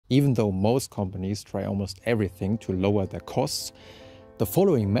Even though most companies try almost everything to lower their costs, the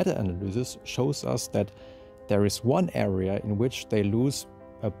following meta-analysis shows us that there is one area in which they lose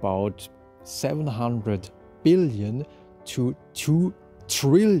about $700 billion to $2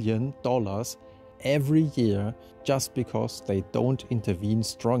 trillion every year just because they don't intervene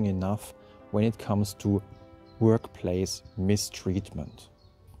strong enough when it comes to workplace mistreatment.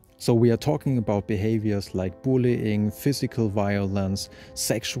 So we are talking about behaviors like bullying, physical violence,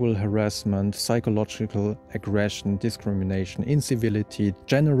 sexual harassment, psychological aggression, discrimination, incivility,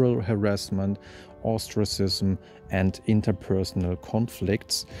 general harassment, ostracism, and interpersonal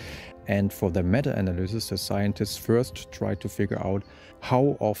conflicts. And for the meta-analysis, the scientists first try to figure out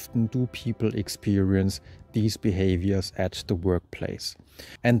how often do people experience these behaviors at the workplace.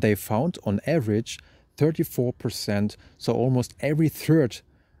 And they found on average 34%, so almost every third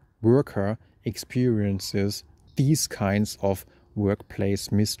worker experiences these kinds of workplace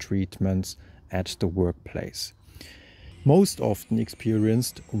mistreatments at the workplace. Most often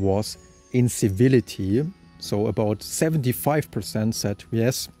experienced was incivility. So about 75% said,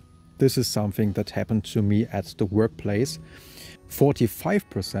 yes, this is something that happened to me at the workplace.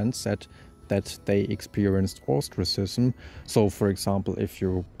 45% said that they experienced ostracism. So for example, if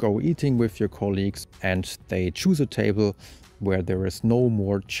you go eating with your colleagues and they choose a table where there is no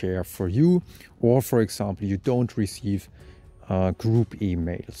more chair for you, or for example, you don't receive group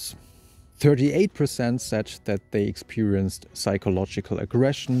emails. 38% said that they experienced psychological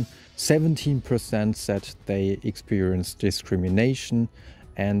aggression, 17% said they experienced discrimination,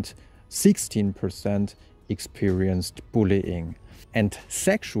 and 16% experienced bullying. And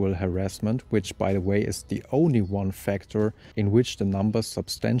sexual harassment, which by the way is the only one factor in which the numbers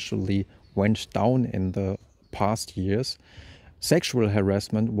substantially went down in the past years, sexual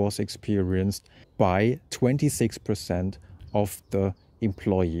harassment was experienced by 26% of the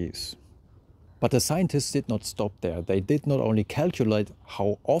employees. But the scientists did not stop there. They did not only calculate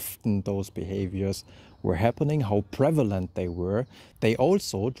how often those behaviors were happening, how prevalent they were, they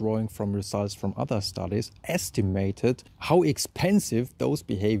also, drawing from results from other studies, estimated how expensive those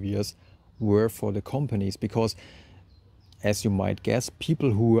behaviors were for the companies. Because, as you might guess, people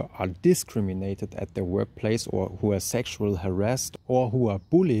who are discriminated at their workplace or who are sexually harassed or who are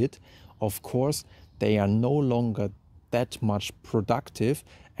bullied, of course, they are no longer that much productive.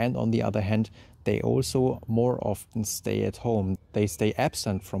 And on the other hand, they also more often stay at home. They stay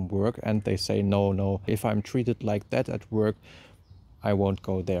absent from work and they say, no, if I'm treated like that at work, I won't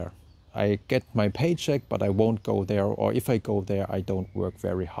go there. I get my paycheck, but I won't go there. Or if I go there, I don't work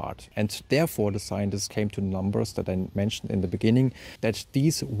very hard. And therefore, the scientists came to numbers that I mentioned in the beginning, that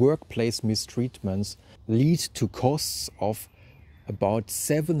these workplace mistreatments lead to costs of about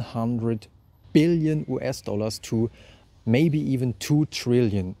 700 billion US dollars to maybe even 2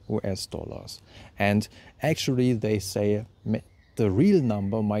 trillion US dollars. And actually they say the real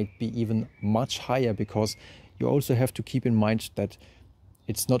number might be even much higher, because you also have to keep in mind that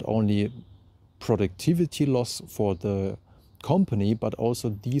it's not only productivity loss for the company, but also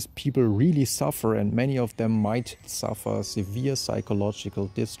these people really suffer, and many of them might suffer severe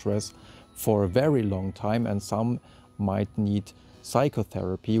psychological distress for a very long time, and some might need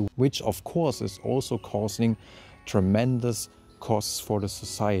psychotherapy, which of course is also causing tremendous costs for the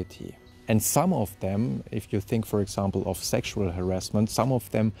society. And some of them, if you think for example of sexual harassment, some of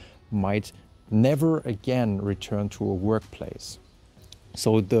them might never again return to a workplace.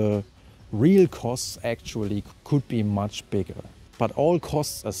 So the real costs actually could be much bigger. But all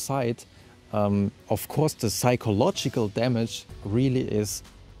costs aside, of course the psychological damage really is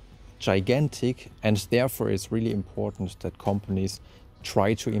gigantic, and therefore it's really important that companies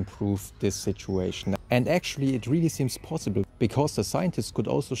try to improve this situation. And actually it really seems possible, because the scientists could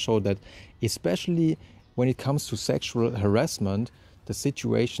also show that especially when it comes to sexual harassment, the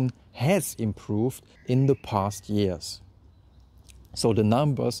situation has improved in the past years. So the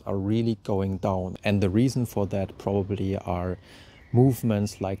numbers are really going down, and the reason for that probably are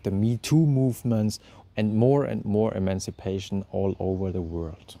movements like the Me Too movements and more emancipation all over the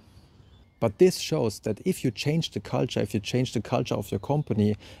world. But this shows that if you change the culture, if you change the culture of your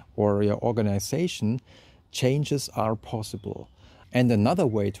company or your organization, changes are possible. And another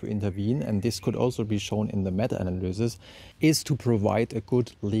way to intervene, and this could also be shown in the meta-analysis, is to provide a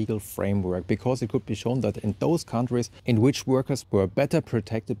good legal framework, because it could be shown that in those countries in which workers were better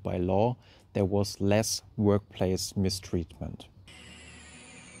protected by law, there was less workplace mistreatment.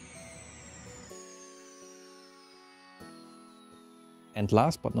 And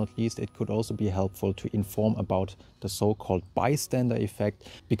last but not least, it could also be helpful to inform about the so-called bystander effect,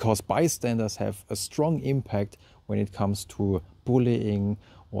 because bystanders have a strong impact when it comes to bullying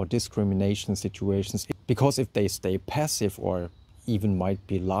or discrimination situations. Because if they stay passive or even might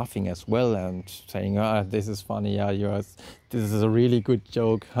be laughing as well and saying, this is funny, this is a really good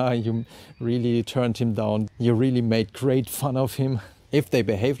joke, you really turned him down, you really made great fun of him. If they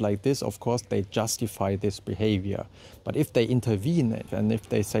behave like this, of course, they justify this behavior. But if they intervene and if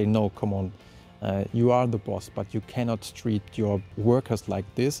they say, no, come on, you are the boss, but you cannot treat your workers like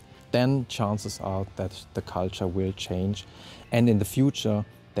this, then chances are that the culture will change. And in the future,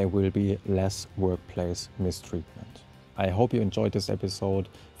 there will be less workplace mistreatment. I hope you enjoyed this episode.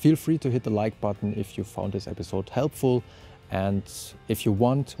 Feel free to hit the like button if you found this episode helpful. And if you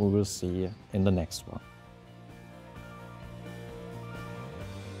want, we will see you in the next one.